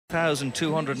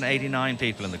1,289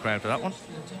 people in the crowd for that one.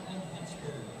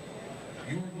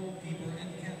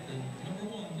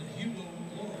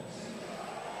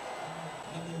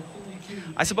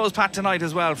 I suppose, Pat, tonight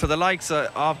as well, for the likes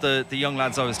of the young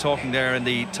lads I was talking there in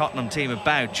the Tottenham team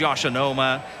about, Josh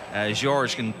Onoma,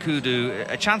 George Kudu,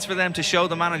 a chance for them to show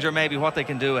the manager maybe what they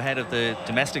can do ahead of the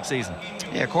domestic season.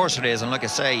 Yeah, of course it is. And like I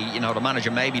say, you know, the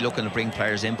manager may be looking to bring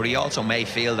players in, but he also may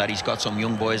feel that he's got some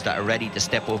young boys that are ready to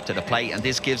step up to the plate, and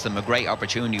this gives them a great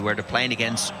opportunity where they're playing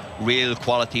against real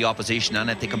quality opposition, and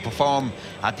if they can perform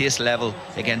at this level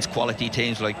against quality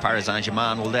teams like Paris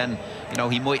Saint-Germain, well then, you know,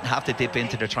 he might have to dip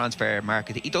into the transfer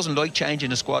market. He doesn't like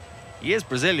changing the squad. He is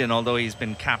Brazilian, although he's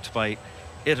been capped by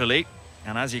Italy.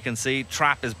 And as you can see,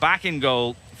 Trapp is back in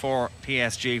goal for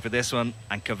PSG for this one.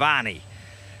 And Cavani,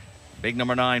 big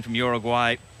number 9 from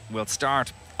Uruguay, will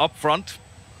start up front.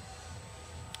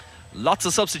 Lots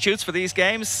of substitutes for these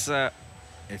games.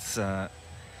 It's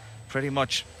pretty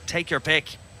much take your pick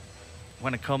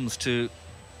when it comes to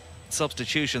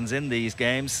substitutions in these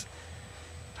games.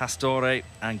 Pastore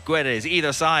and Guedes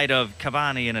either side of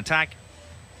Cavani in attack.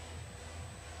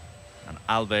 And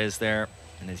Alves there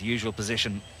in his usual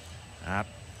position at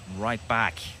right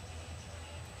back.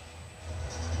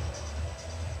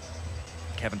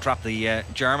 Kevin Trapp, the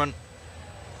German.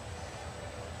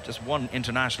 Just one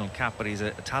international cap, but he's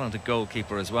a talented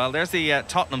goalkeeper as well. There's the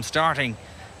Tottenham starting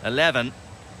 11.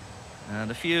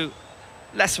 And a few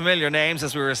less familiar names,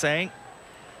 as we were saying.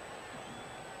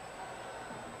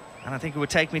 And I think it would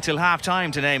take me till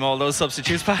half-time to name all those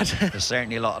substitutes, Pat. There's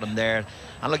certainly a lot of them there.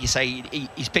 And like you say,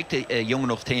 he's picked a young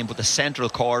enough team, but the central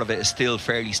core of it is still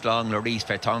fairly strong. Lloris,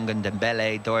 Vertonghen,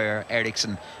 Dembele, Dyer,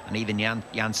 Eriksen, and even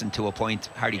Janssen to a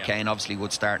point. Harry Kane obviously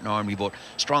would start normally, but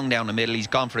strong down the middle. He's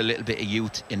gone for a little bit of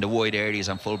youth in the wide areas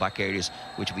and full-back areas,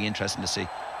 which will be interesting to see.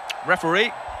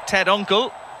 Referee, Ted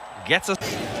Uncle, gets us.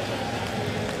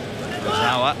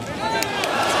 Kurzawa.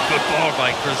 Good ball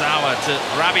by Kurzawa to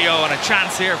Rabiot, and a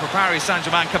chance here for Paris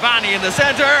Saint-Germain. Cavani in the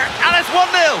centre, and it's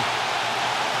 1-0.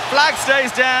 Flag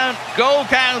stays down, goal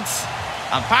counts,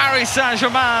 and Paris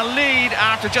Saint-Germain lead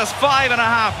after just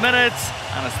 5.5 minutes.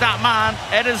 And it's that man,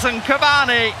 Edinson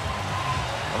Cavani.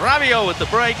 Rabiot with the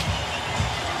break,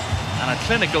 and a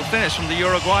clinical finish from the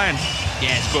Uruguayan.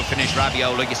 Yeah, it's a good finish.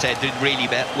 Rabiot, like you said, did really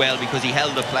well because he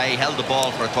held the play, held the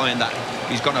ball for a time that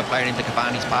he's going to play it into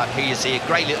Cavani's path. Here you see a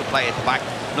great little play at the back,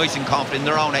 nice and confident in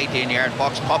their own 18-yard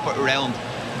box, pop it around,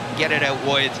 get it out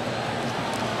wide.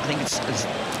 I think it's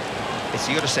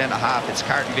the other centre-half, it's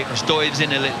Carlton Vickers, dives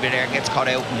in a little bit there, gets caught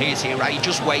out, and here you see he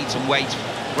just waits and waits.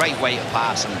 Great way to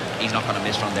pass, and he's not going to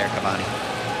miss from there, Cavani.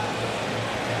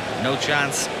 No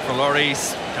chance for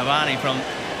Lloris. Cavani from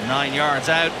 9 yards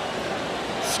out,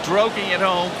 stroking it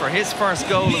home for his first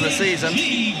goal of the season.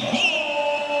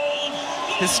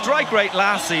 His strike rate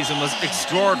last season was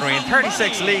extraordinary in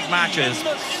 36 league matches.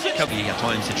 At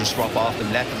times to just drop off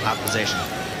and let them have possession.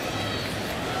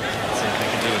 Let's see if they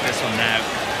can do it this one now.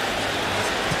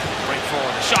 Right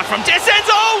forward, a shot from distance.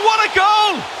 Oh, what a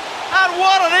goal! And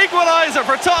what an equaliser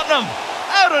for Tottenham.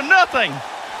 Out of nothing.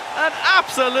 An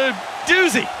absolute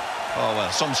doozy. Oh, well,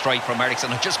 some strike from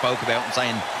Eriksen. I just spoke about him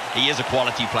saying he is a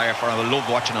quality player for him. I loved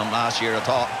watching him last year. I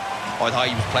thought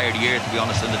he was player of the year, to be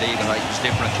honest, in the league. And he was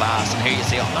different class. And here you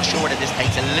see, I'm not sure whether this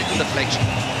takes a little deflection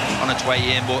on its way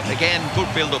in. But again, good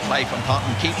build-up play from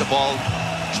Tottenham. Keep the ball,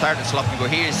 started sloppy.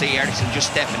 But here you see Eriksen just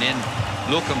stepping in,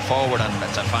 looking forward. And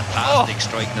it's a fantastic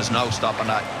strike. And there's no stopping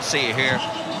that. See it here.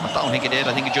 I don't think it did.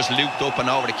 I think it just looped up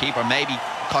and over the keeper. Maybe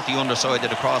caught the underside of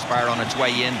the crossbar on its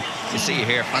way in. You see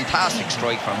here, fantastic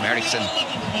strike from Eriksen.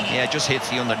 Yeah, just hits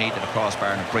the underneath of the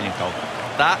crossbar, and a brilliant goal.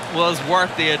 That was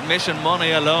worth the admission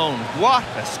money alone. What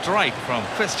a strike from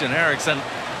Christian Eriksen.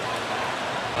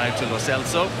 Out to Lo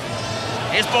Celso.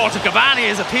 His ball to Cavani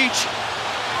is a peach.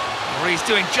 He's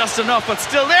doing just enough, but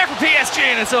still there for PSG,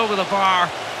 and it's over the bar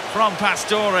from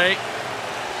Pastore.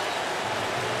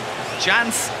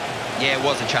 Chance. Yeah, it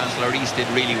was a chance. Lloris did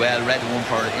really well. Read one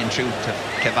for in through to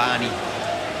Cavani.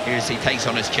 Here's he takes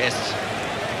on his chest.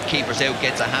 Keeper's out,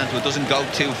 gets a hand to it. Doesn't go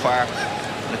too far.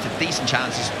 And it's a decent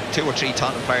chance. There's 2 or 3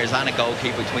 Tottenham players and a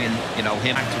goalkeeper between, you know,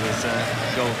 him. Back to his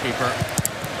goalkeeper.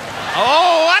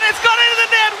 Oh, and it's gone into the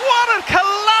net. What a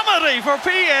calamity for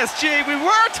PSG. We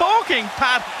were talking,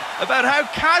 Pat, about how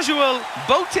casual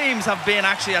both teams have been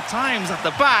actually at times at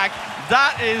the back.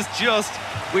 That is just...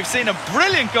 We've seen a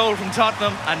brilliant goal from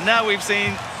Tottenham, and now we've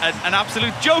seen an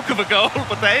absolute joke of a goal,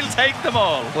 but they'll take them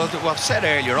all. Well, I've said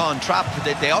earlier on, Trapp,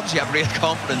 they obviously have real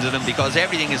confidence in him because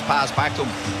everything is passed back to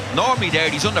him. Normally there,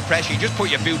 he's under pressure, you just put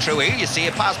your foot through. Here you see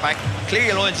it, pass back, clear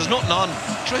your lines, there's nothing on.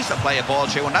 Tries to play a ball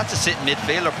through, and that's a sitting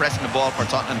midfielder pressing the ball for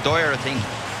Tottenham. Dyer, I think,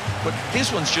 But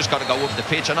this one's just got to go up the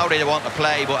pitch. I know they want to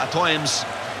play, but at times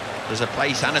there's a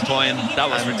place and a time. That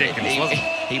was ridiculous, wasn't it?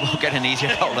 He won't get an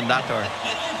easier goal than that, or.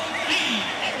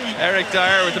 Eric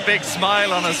Dyer with a big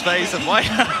smile on his face, and why?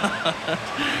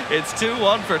 It's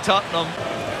 2-1 for Tottenham.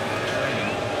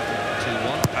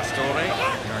 2-1, Pastore,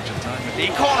 the Argentine with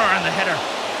the corner and the header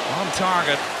on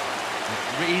target.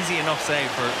 Easy enough save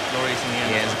for Lloris in the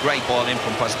end. Yeah, it's a great ball in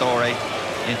from Pastore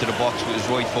into the box with his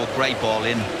right foot. Great ball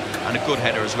in, and a good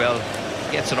header as well.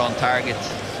 Gets it on target.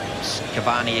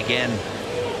 Cavani again.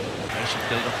 Patient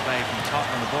build-up play from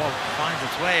Tottenham. The ball finds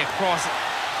its way across.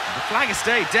 The flag has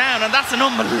stayed down, and that's an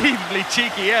unbelievably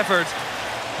cheeky effort.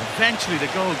 Eventually, the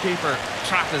goalkeeper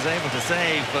Trapp is able to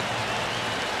save, but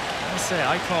I must say,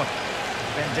 I thought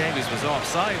Ben Davies was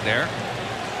offside there.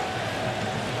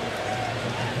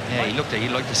 Yeah, he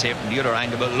liked to see it from the other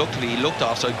angle, but luckily he looked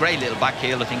offside. Great little back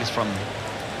heel, I think it's from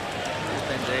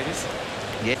Ben Davies.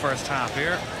 Yeah. First half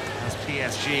here as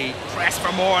PSG press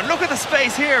for more, and look at the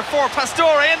space here for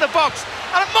Pastore in the box,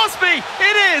 and it must be,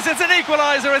 it is, it's an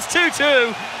equaliser. It's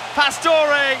 2-2.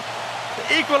 Pastore, the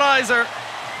equaliser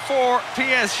for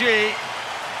PSG.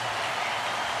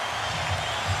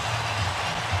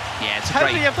 Yeah, it's How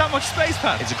did he have that much space,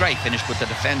 Pat? It's a great finish, but the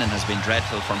defending has been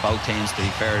dreadful from both teams, to be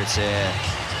fair. It's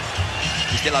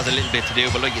he still has a little bit to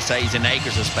do, but like you say, he's in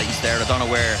acres of space there. I don't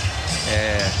know where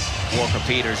Walker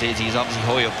Peters is. He's obviously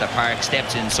high up the park,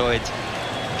 steps inside,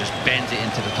 just bends it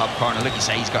into the top corner. Like you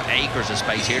say, he's got acres of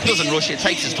space here. Doesn't rush it,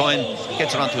 takes his time,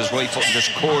 gets it onto his right foot and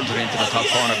just curls it into the top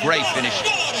corner. Great finish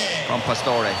from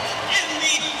Pastore.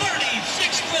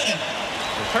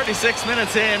 36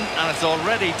 minutes in, and it's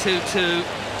already 2-2.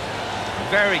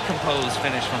 Very composed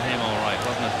finish from him, all right,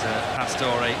 wasn't it,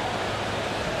 Pastore?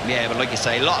 Yeah, but like you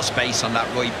say, a lot of space on that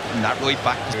right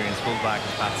back. Experienced full-back,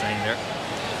 as Pat's saying there.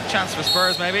 Chance for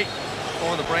Spurs, maybe,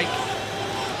 for the break.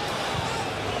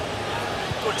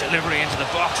 Good delivery into the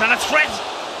box, and it's Fred!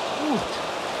 Ooh,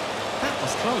 that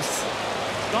was close.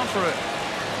 Gone for a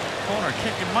corner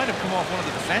kick. It might have come off one of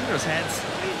the defenders' heads.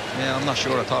 Yeah, I'm not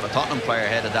sure. I thought a Tottenham player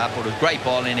headed that, but it was a great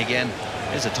ball in again.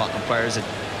 Is a Tottenham player, is it?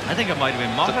 I think it might have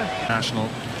been Motta. National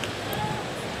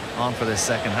on for this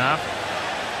second half.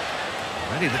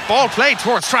 Ready, the ball played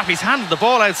towards Trapp. He's handed the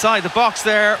ball outside the box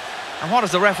there. And what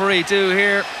does the referee do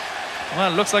here?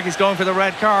 Well, it looks like he's going for the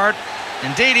red card.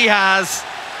 Indeed he has.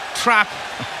 Trapp,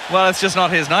 well, it's just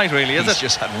not his night really, is it? He's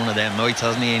just had one of them nights,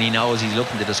 hasn't he? And he knows he's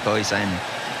looking to the sky saying,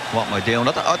 what am I doing?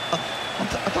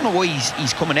 I don't know why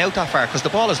he's coming out that far, because the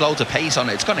ball has loads of pace on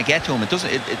it. It's going to get to him.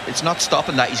 It's not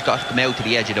stopping that he's got to come out to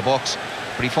the edge of the box.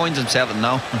 But he finds himself in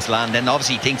no man's land. Then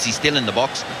obviously he thinks he's still in the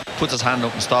box, puts his hand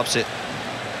up and stops it.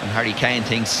 And Harry Kane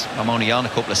thinks, I'm only on a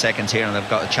couple of seconds here and I've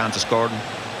got a chance of scoring.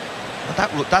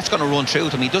 But that's going to run through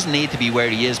to him. He doesn't need to be where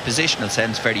he is. Positional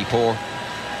sense very poor.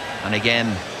 And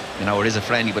again, you know, it is a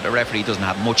friendly, but the referee doesn't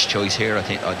have much choice here.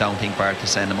 I don't think, Bart, to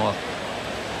send him off.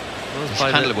 He's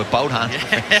handled it with both hands.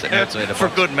 Yeah. For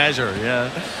good measure, yeah.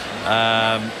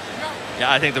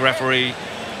 Yeah, I think the referee,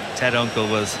 Ted Uncle,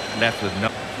 was left with no.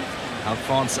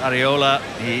 Alphonse Areola,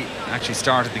 he actually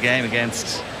started the game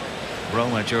against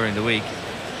Roma during the week.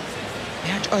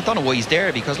 Yeah, I don't know why he's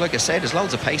there, because like I said, there's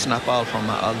loads of pace in that ball from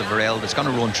Alderweireld that's going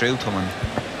to run through to him,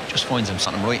 and just finds him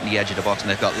something right in the edge of the box. And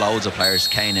they've got loads of players,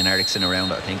 Kane and Eriksen,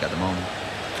 around it, I think, at the moment.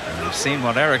 And we've seen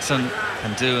what Eriksen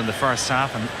can do in the first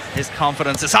half, and his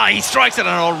confidence is high. He strikes it, and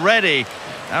already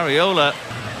Areola.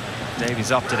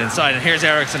 Davies opted inside, and here's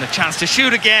Eriksen, a chance to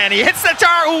shoot again. He hits the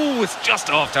target. Ooh, it's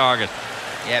just off target.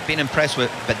 Yeah, been impressed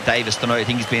with Davies tonight. I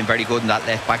think he's been very good in that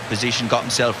left back position, got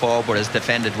himself forward, has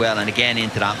defended well, and again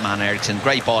into that man Eriksen.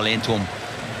 Great ball into him,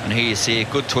 and here you see a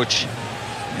good touch,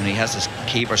 and he has his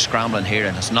keeper scrambling here,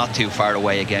 and it's not too far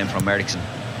away again from Eriksen.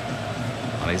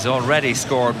 Well, he's already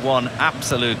scored one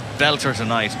absolute belter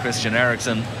tonight, Christian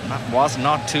Eriksen. That was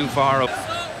not too far up.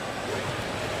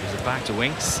 Gives it back to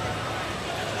Winks.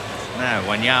 Now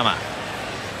Wanyama.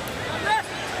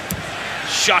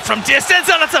 Shot from distance,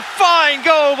 and it's a fine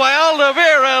goal by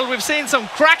Alderweireld. We've seen some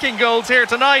cracking goals here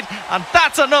tonight, and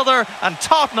that's another, and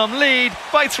Tottenham lead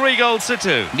by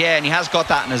 3-2. Yeah, and he has got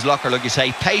that in his locker, like you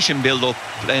say. Patient build-up,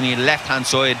 playing the left-hand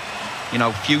side. You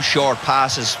know, few short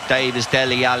passes, Davies,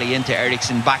 Dele Alli into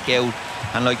Eriksen, back out,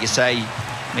 and like you say,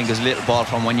 I think there's a little ball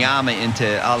from Wanyama into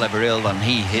Alderweireld, and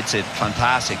he hits it.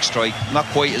 Fantastic strike. Not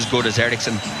quite as good as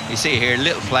Eriksen. You see here,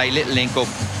 little play, little link-up.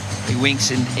 He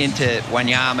winks into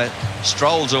Wanyama,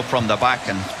 strolls up from the back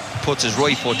and puts his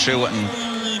right foot through it,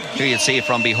 and here you see it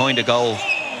from behind the goal.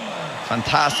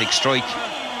 Fantastic strike.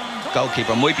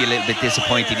 Goalkeeper might be a little bit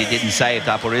disappointed he didn't save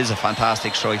that, but it is a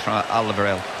fantastic strike from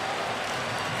Alderweireld.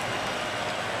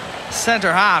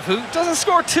 centre-half, who doesn't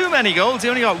score too many goals. He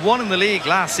only got one in the league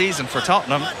last season for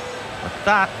Tottenham. But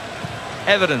that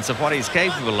evidence of what he's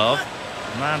capable of.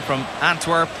 A man from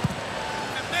Antwerp.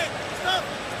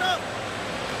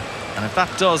 And if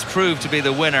that does prove to be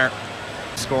the winner,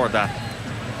 scored that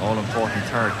all-important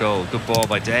third goal. Good ball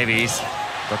by Davies.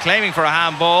 They're claiming for a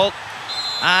handball.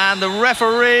 And the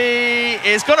referee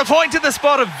is going to point to the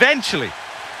spot eventually.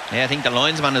 Yeah, I think the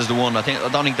linesman is the one. I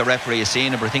don't think the referee has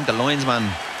seen it, but I think the linesman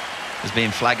has been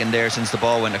flagging there since the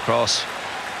ball went across.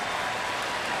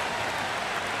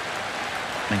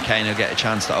 And Kane will get a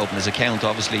chance to open his account,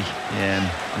 obviously. I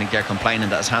think they're complaining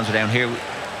that his hands were down here.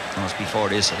 No, it's before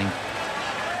this, I think.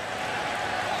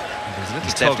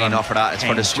 He's definitely not for that. It's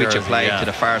for the switch of play to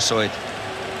the far side.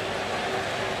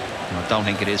 No, I don't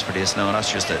think it is for this. No,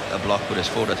 that's just a block with his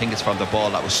foot. I think it's from the ball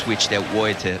that was switched out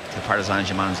wide to Paris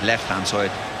Saint-Germain's left-hand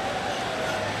side.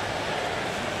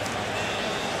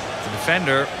 The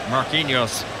defender,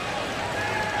 Marquinhos,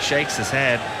 shakes his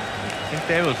head. I think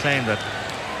they will claim that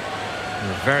they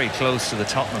were very close to the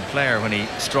Tottenham player when he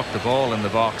struck the ball in the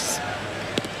box.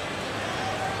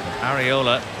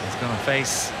 Areola is going to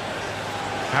face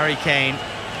Harry Kane.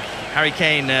 Harry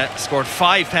Kane scored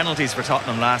 5 penalties for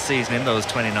Tottenham last season in those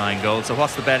 29 goals. So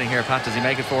what's the betting here, Pat? Does he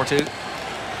make it 4-2?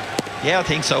 Yeah, I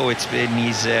think so. It's been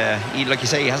like you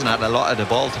say, he hasn't had a lot of the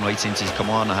ball tonight since he's come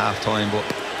on at half-time. But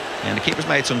the keeper's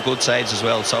made some good saves as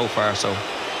well so far. So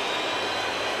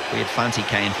we had fancy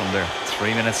Kane from there.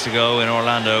 3 minutes to go in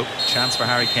Orlando. Chance for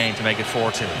Harry Kane to make it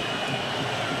 4-2.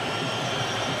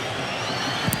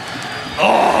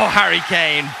 Oh, Harry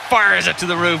Kane fires it to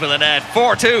the roof of the net.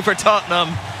 4-2 for Tottenham.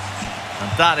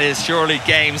 And that is surely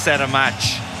game, set, and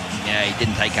match. Yeah, he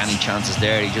didn't take any chances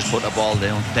there. He just put the ball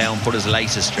down, put his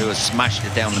laces through it, smashed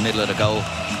it down the middle of the goal.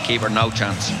 Keeper, no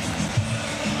chance.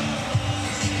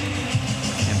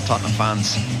 And Tottenham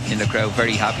fans in the crowd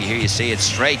very happy here. You see it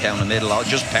straight down the middle.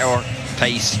 Just power,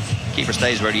 pace. Keeper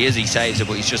stays where he is. He saves it,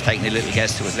 but he's just taking a little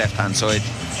guess to his left-hand side.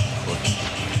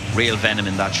 But real venom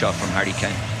in that shot from Harry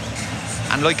Kane.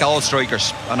 And like all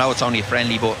strikers, I know it's only a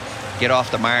friendly, but get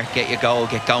off the mark, get your goal,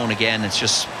 get going again. It's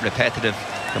just repetitive.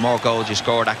 The more goals you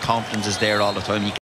score, that confidence is there all the time.